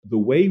the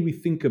way we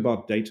think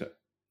about data.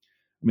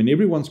 I mean,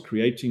 everyone's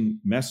creating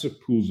massive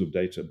pools of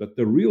data, but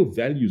the real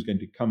value is going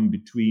to come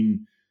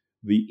between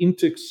the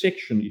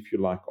intersection, if you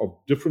like, of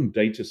different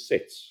data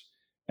sets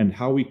and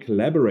how we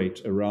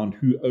collaborate around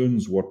who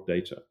owns what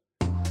data.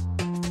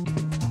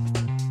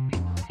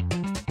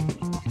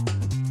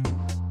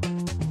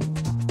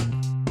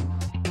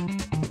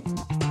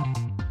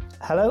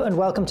 Hello and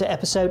welcome to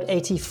episode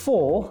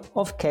 84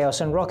 of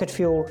Chaos and Rocket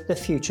Fuel, the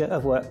Future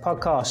of Work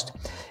podcast.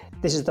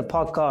 This is the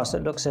podcast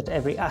that looks at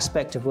every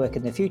aspect of work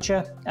in the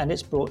future, and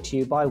it's brought to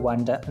you by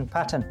Wanda and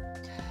Patton.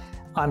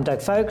 I'm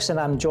Doug Folkes, and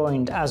I'm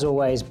joined as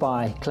always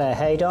by Claire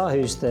Haydar,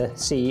 who's the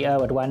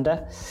CEO at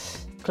Wanda.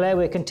 Claire,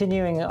 we're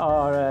continuing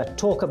our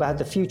talk about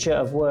the future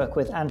of work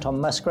with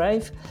Anton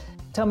Musgrave.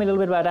 Tell me a little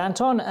bit about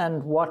Anton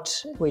and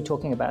what we're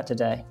talking about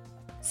today.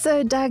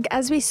 So, Doug,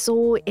 as we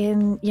saw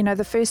in,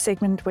 the first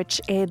segment, which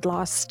aired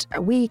last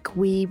week,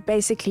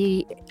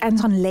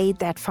 Anton laid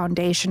that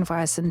foundation for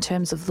us in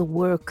terms of the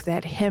work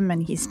that him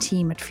and his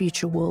team at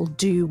Future will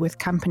do with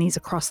companies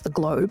across the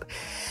globe.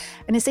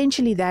 And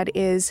essentially that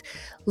is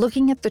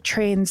looking at the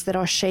trends that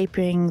are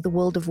shaping the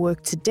world of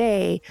work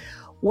today.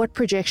 What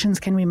projections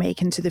can we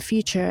make into the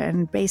future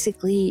and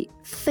basically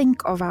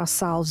think of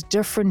ourselves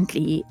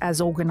differently as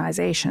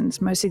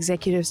organizations? Most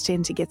executives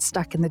tend to get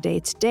stuck in the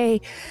day-to-day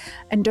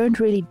and don't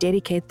really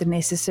dedicate the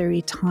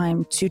necessary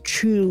time to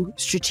true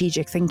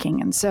strategic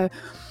thinking. And so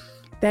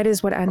that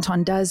is what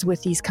Anton does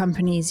with these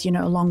companies,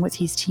 along with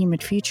his team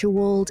at Future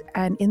World.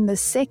 And in the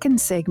second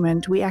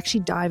segment, we're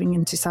actually diving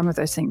into some of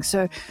those things.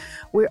 So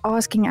we're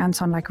asking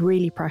Anton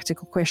really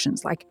practical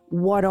questions, like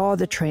what are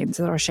the trends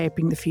that are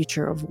shaping the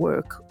future of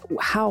work?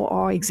 How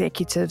are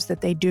executives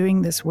that they're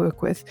doing this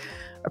work with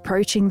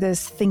approaching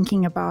this,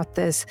 thinking about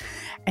this?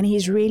 And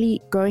he's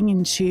really going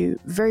into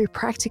very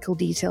practical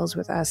details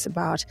with us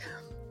about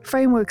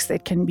frameworks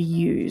that can be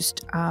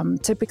used,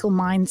 typical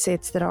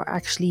mindsets that are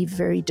actually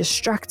very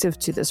destructive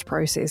to this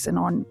process and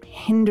are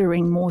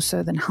hindering more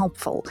so than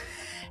helpful.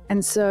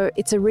 And so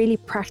it's a really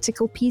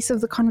practical piece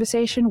of the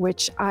conversation,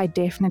 which I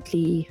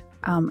definitely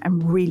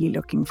am really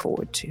looking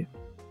forward to.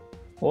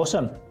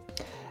 Awesome.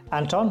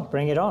 Anton,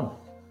 bring it on.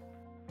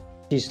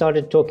 You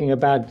started talking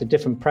about the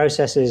different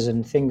processes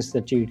and things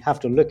that you'd have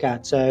to look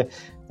at. So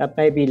that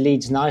maybe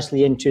leads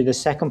nicely into the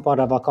second part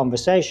of our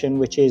conversation,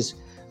 which is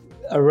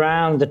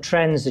around the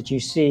trends that you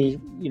see.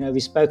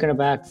 We've spoken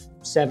about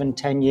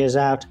 7-10 years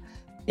out.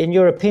 In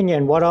your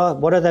opinion, what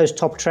are those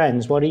top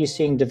trends? What are you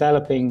seeing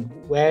developing?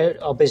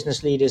 Where are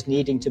business leaders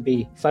needing to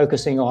be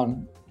focusing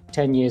on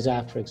 10 years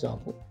out, for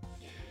example?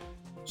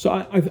 So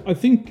I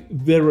think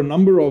there are a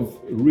number of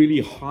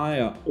really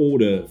higher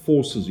order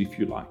forces, if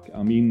you like.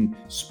 I mean,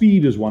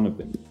 speed is one of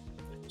them.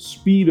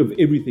 Speed of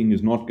everything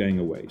is not going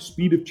away.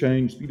 Speed of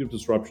change, speed of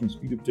disruption,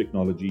 speed of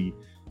technology,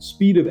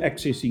 speed of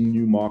accessing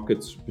new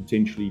markets,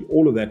 potentially,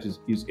 all of that is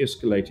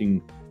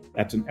escalating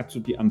at an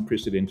absolutely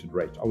unprecedented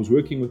rate. I was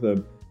working with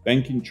a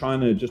bank in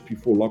China just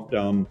before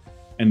lockdown,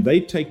 and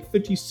they take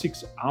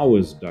 36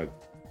 hours, Doug,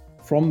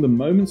 from the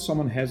moment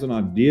someone has an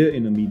idea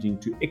in a meeting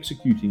to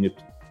executing it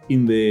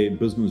in their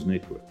business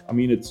network. I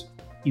mean, it's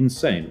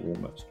insane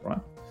almost, right?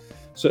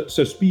 So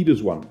speed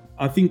is one.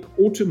 I think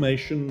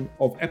automation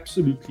of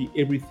absolutely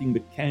everything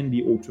that can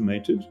be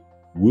automated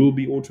will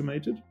be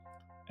automated.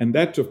 And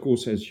that, of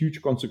course, has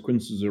huge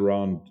consequences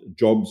around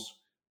jobs,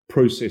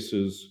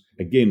 processes,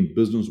 again,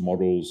 business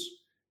models.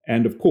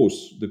 And of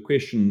course, the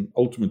question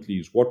ultimately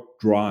is what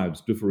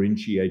drives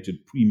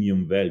differentiated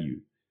premium value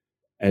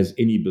as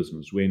any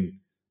business when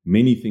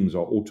many things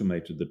are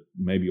automated that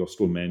maybe are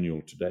still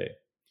manual today.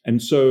 And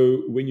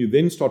so when you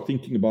then start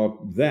thinking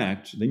about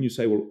that, then you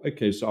say, well,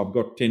 okay, so I've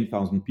got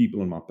 10,000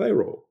 people on my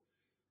payroll.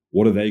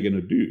 What are they going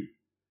to do?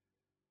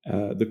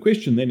 The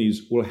question then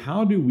is, well,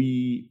 how do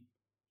we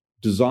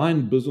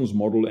design business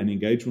model and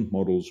engagement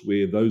models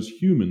where those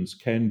humans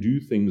can do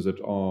things that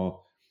are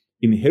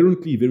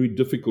inherently very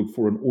difficult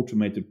for an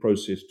automated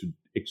process to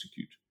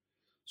execute?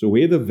 So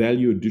where the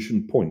value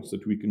addition points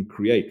that we can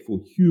create for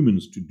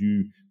humans to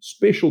do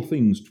special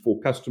things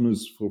for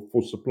customers,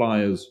 for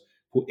suppliers,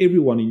 for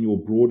everyone in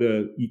your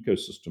broader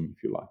ecosystem,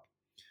 if you like.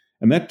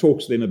 And that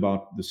talks then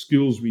about the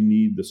skills we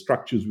need, the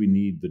structures we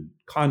need, the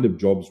kind of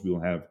jobs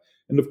we'll have.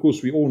 And of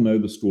course, we all know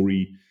the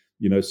story.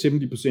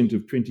 70%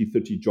 of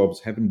 2030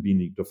 jobs haven't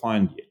been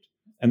defined yet.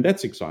 And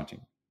that's exciting.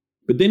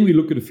 But then we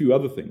look at a few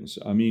other things.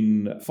 I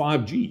mean,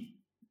 5G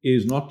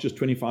is not just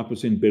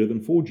 25% better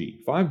than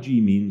 4G.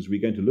 5G means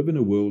we're going to live in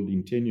a world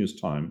in 10 years'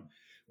 time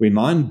where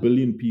 9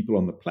 billion people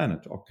on the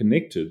planet are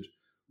connected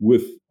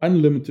with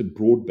unlimited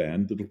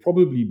broadband that will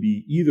probably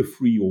be either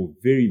free or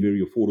very,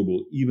 very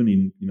affordable, even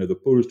in the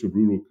poorest of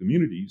rural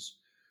communities,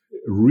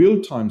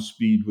 real-time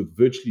speed with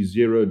virtually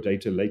zero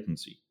data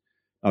latency.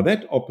 Now,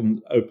 that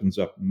opens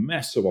up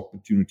massive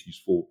opportunities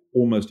for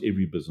almost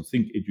every business.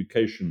 Think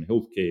education,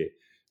 healthcare,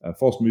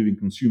 fast-moving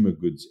consumer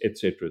goods, et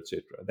cetera, et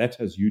cetera. That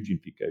has huge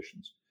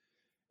implications.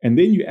 And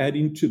then you add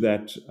into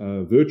that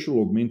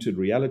virtual augmented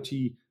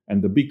reality,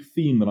 and the big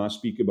theme that I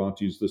speak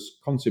about is this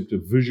concept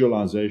of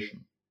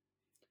visualization,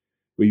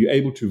 where you're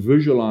able to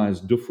visualize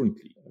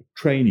differently,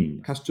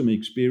 training, customer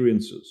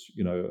experiences.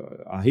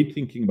 I hate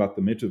thinking about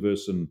the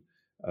metaverse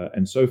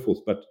and so forth,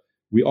 but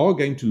we are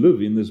going to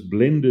live in this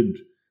blended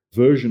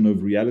version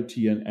of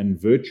reality and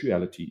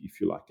virtuality, if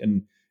you like,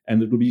 and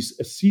it will be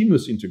a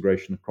seamless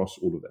integration across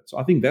all of that. So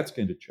I think that's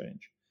going to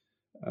change.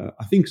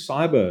 I think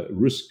cyber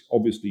risk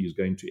obviously is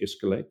going to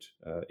escalate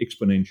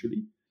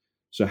exponentially.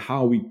 So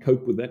how we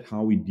cope with that,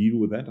 how we deal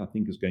with that, I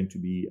think is going to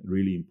be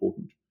really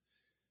important.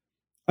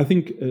 I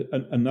think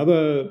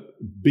another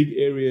big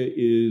area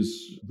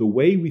is the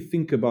way we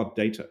think about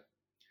data.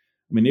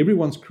 I mean,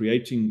 everyone's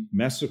creating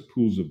massive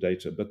pools of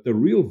data, but the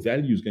real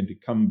value is going to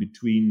come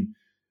between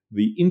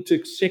the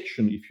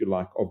intersection, if you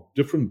like, of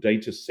different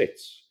data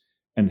sets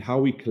and how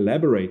we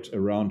collaborate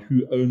around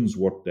who owns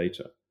what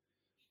data.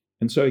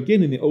 And so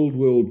again, in the old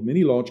world,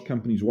 many large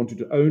companies wanted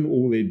to own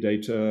all their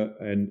data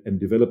and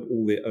develop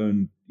all their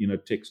own,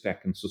 tech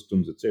stack and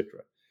systems,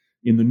 etc.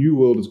 In the new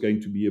world, it's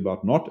going to be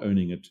about not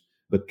owning it,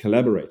 but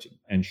collaborating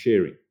and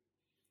sharing.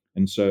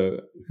 And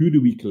so who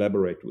do we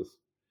collaborate with?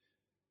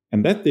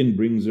 And that then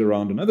brings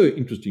around another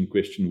interesting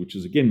question, which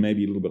is, again,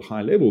 maybe a little bit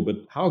high level, but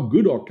how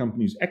good are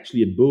companies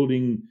actually at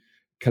building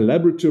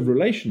collaborative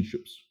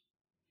relationships?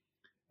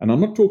 And I'm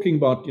not talking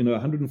about,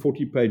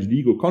 140-page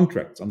legal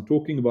contracts. I'm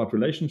talking about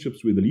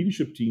relationships where the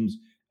leadership teams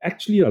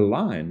actually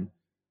align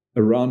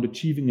around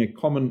achieving a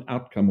common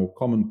outcome or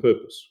common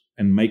purpose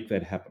and make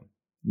that happen.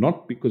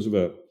 Not because of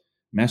a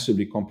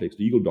massively complex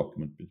legal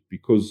document, but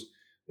because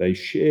they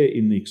share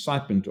in the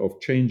excitement of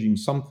changing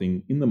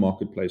something in the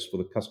marketplace for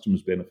the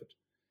customer's benefit.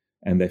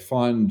 And they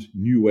find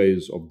new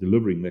ways of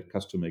delivering that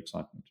customer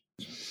excitement.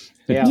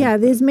 Yeah,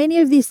 there's many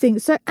of these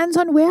things. So,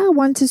 Anton, where I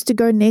want us to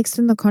go next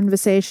in the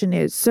conversation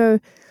is, so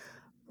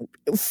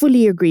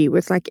fully agree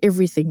with like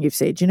everything you've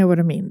said. You know what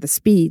I mean? The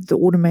speed, the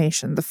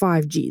automation, the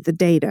 5G, the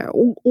data,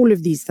 all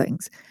of these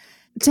things.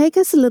 Take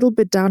us a little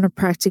bit down a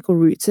practical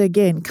route. So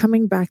again,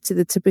 coming back to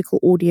the typical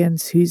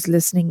audience who's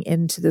listening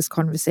into this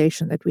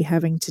conversation that we're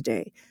having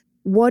today,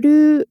 what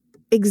do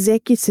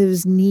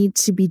executives need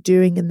to be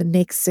doing in the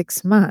next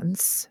 6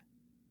 months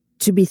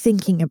to be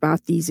thinking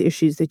about these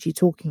issues that you're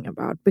talking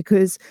about?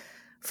 Because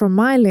from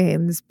my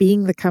lens,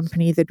 being the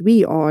company that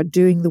we are,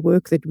 doing the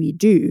work that we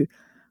do,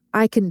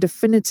 I can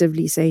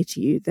definitively say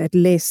to you that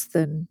less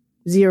than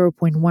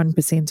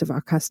 0.1% of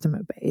our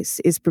customer base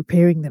is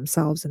preparing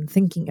themselves and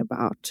thinking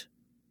about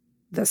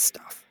this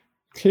stuff.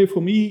 Claire,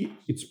 for me,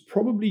 it's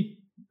probably,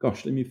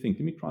 let me think.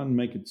 Let me try and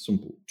make it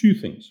simple. 2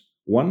 things.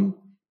 1,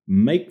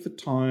 make the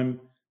time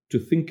to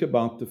think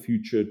about the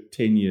future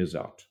 10 years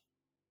out.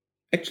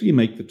 Actually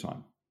make the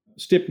time.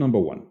 Step number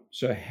 1.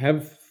 So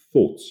have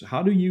thoughts.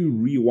 How do you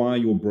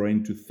rewire your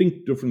brain to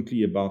think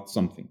differently about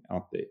something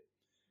out there?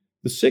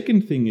 The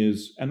second thing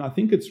is, and I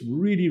think it's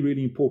really,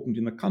 really important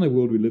in the kind of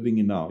world we're living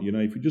in now,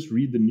 if you just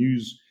read the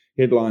news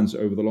headlines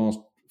over the last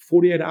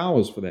 48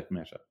 hours for that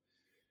matter,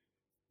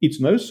 it's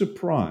no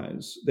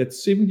surprise that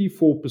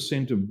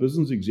 74% of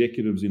business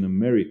executives in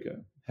America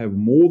have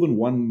more than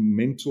one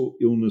mental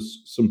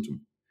illness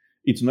symptom.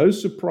 It's no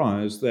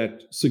surprise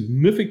that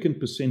significant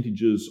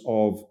percentages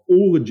of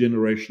all the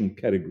generational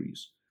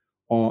categories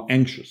are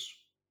anxious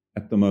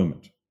at the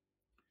moment.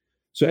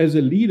 So as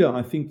a leader,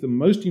 I think the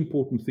most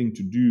important thing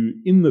to do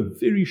in the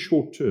very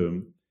short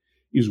term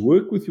is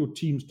work with your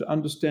teams to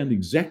understand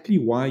exactly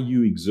why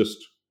you exist.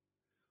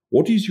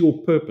 What is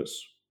your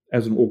purpose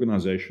as an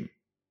organization?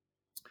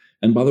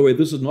 And by the way,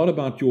 this is not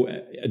about your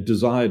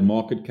desired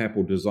market cap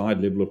or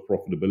desired level of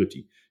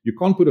profitability. You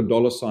can't put a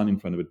dollar sign in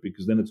front of it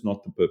because then it's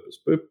not the purpose.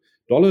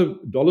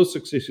 Dollar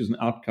success is an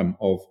outcome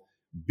of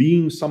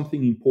being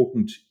something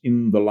important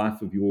in the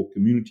life of your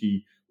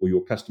community or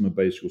your customer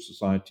base, your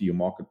society, your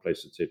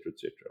marketplace, et cetera,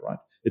 right?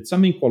 It's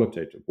something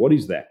qualitative. What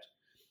is that?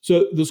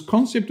 So this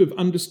concept of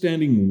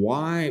understanding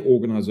why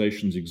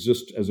organizations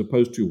exist as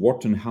opposed to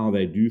what and how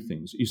they do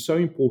things is so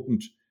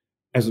important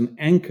as an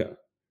anchor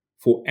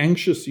for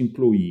anxious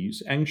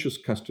employees, anxious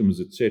customers,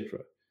 et cetera,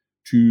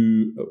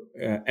 to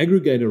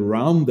aggregate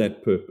around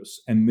that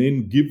purpose and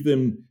then give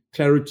them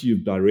clarity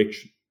of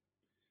direction.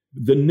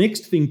 The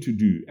next thing to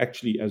do,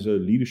 actually, as a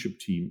leadership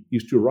team,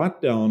 is to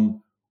write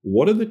down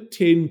what are the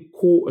 10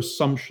 core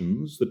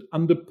assumptions that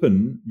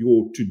underpin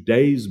your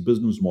today's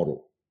business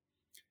model.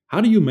 How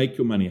do you make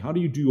your money? How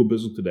do you do your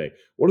business today?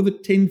 What are the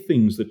 10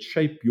 things that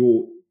shape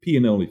your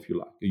P&L, if you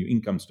like, or your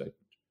income statement?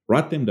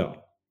 Write them down.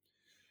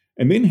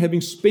 And then,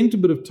 having spent a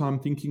bit of time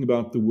thinking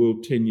about the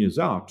world 10 years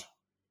out,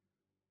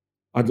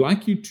 I'd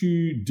like you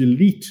to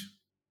delete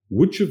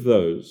which of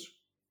those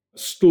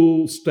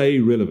still stay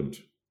relevant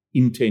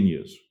in 10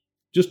 years.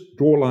 Just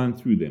draw a line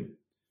through them.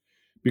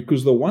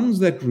 Because the ones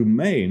that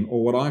remain are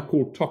what I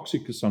call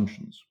toxic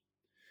assumptions.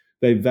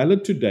 They're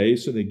valid today,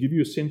 so they give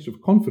you a sense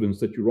of confidence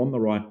that you're on the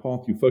right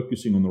path, you're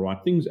focusing on the right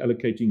things,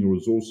 allocating your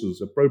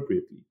resources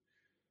appropriately.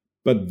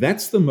 But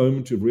that's the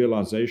moment of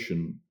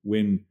realization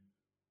when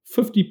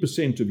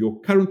 50% of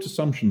your current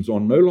assumptions are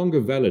no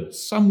longer valid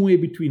somewhere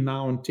between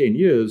now and 10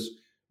 years.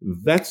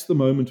 That's the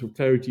moment of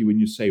clarity when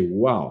you say,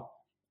 wow,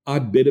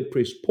 I'd better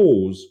press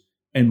pause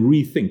and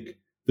rethink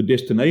the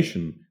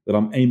destination that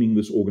I'm aiming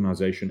this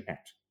organization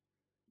at.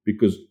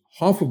 Because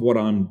half of what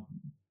I'm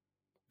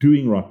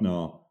doing right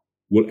now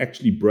will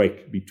actually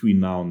break between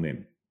now and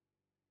then.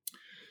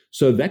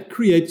 So that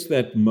creates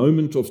that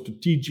moment of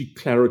strategic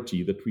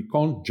clarity that we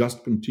can't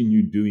just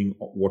continue doing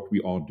what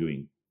we are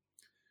doing.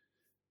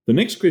 The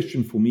next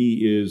question for me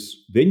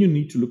is, then you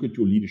need to look at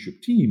your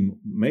leadership team,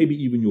 maybe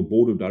even your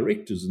board of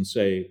directors, and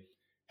say,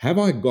 have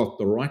I got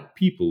the right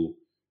people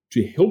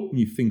to help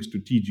me think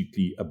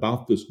strategically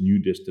about this new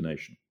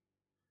destination?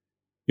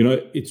 You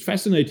know, it's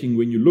fascinating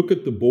when you look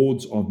at the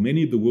boards of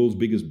many of the world's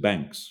biggest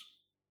banks,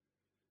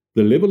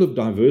 the level of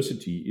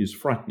diversity is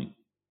frightening.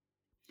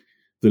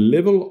 The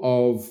level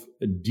of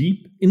a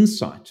deep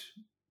insight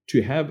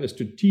to have a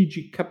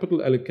strategic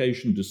capital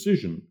allocation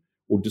decision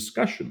or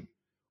discussion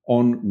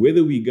on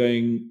whether we're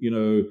going, you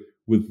know,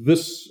 with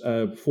this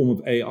form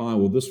of AI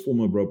or this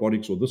form of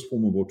robotics or this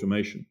form of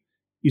automation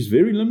is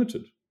very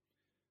limited.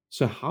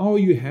 So how are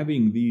you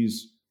having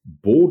these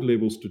board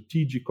level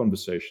strategic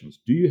conversations?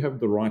 Do you have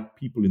the right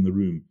people in the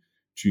room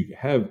to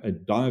have a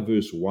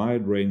diverse,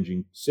 wide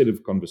ranging set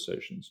of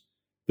conversations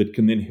that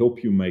can then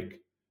help you make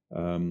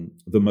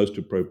the most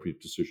appropriate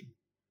decision?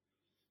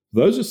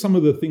 Those are some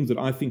of the things that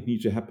I think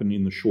need to happen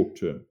in the short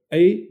term.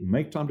 A,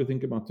 make time to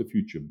think about the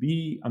future.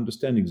 B,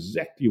 understand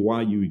exactly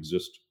why you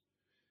exist.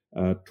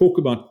 Talk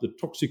about the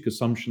toxic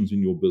assumptions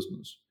in your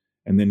business.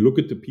 And then look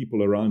at the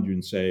people around you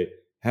and say,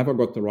 have I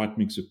got the right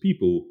mix of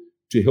people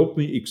to help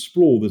me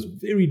explore this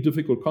very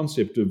difficult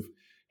concept of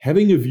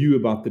having a view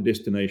about the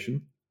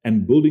destination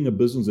and building a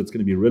business that's going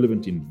to be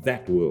relevant in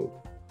that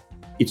world?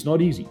 It's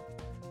not easy.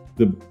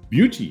 The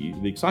beauty,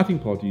 the exciting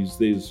part is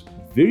there's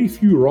very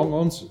few wrong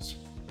answers.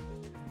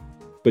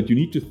 But you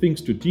need to think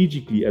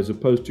strategically as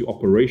opposed to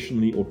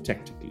operationally or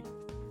tactically.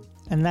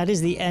 And that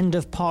is the end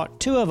of part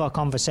 2 of our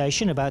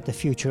conversation about the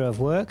future of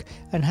work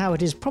and how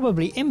it is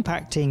probably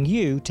impacting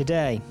you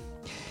today.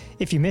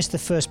 If you missed the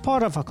first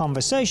part of our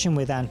conversation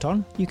with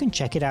Anton, you can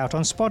check it out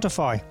on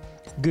Spotify,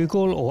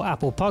 Google or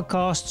Apple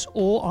Podcasts,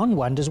 or on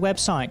Wonder's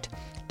website,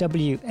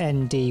 WNDYR.com.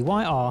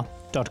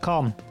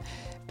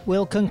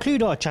 We'll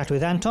conclude our chat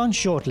with Anton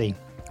shortly.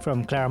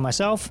 From Claire and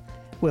myself,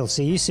 we'll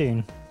see you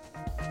soon.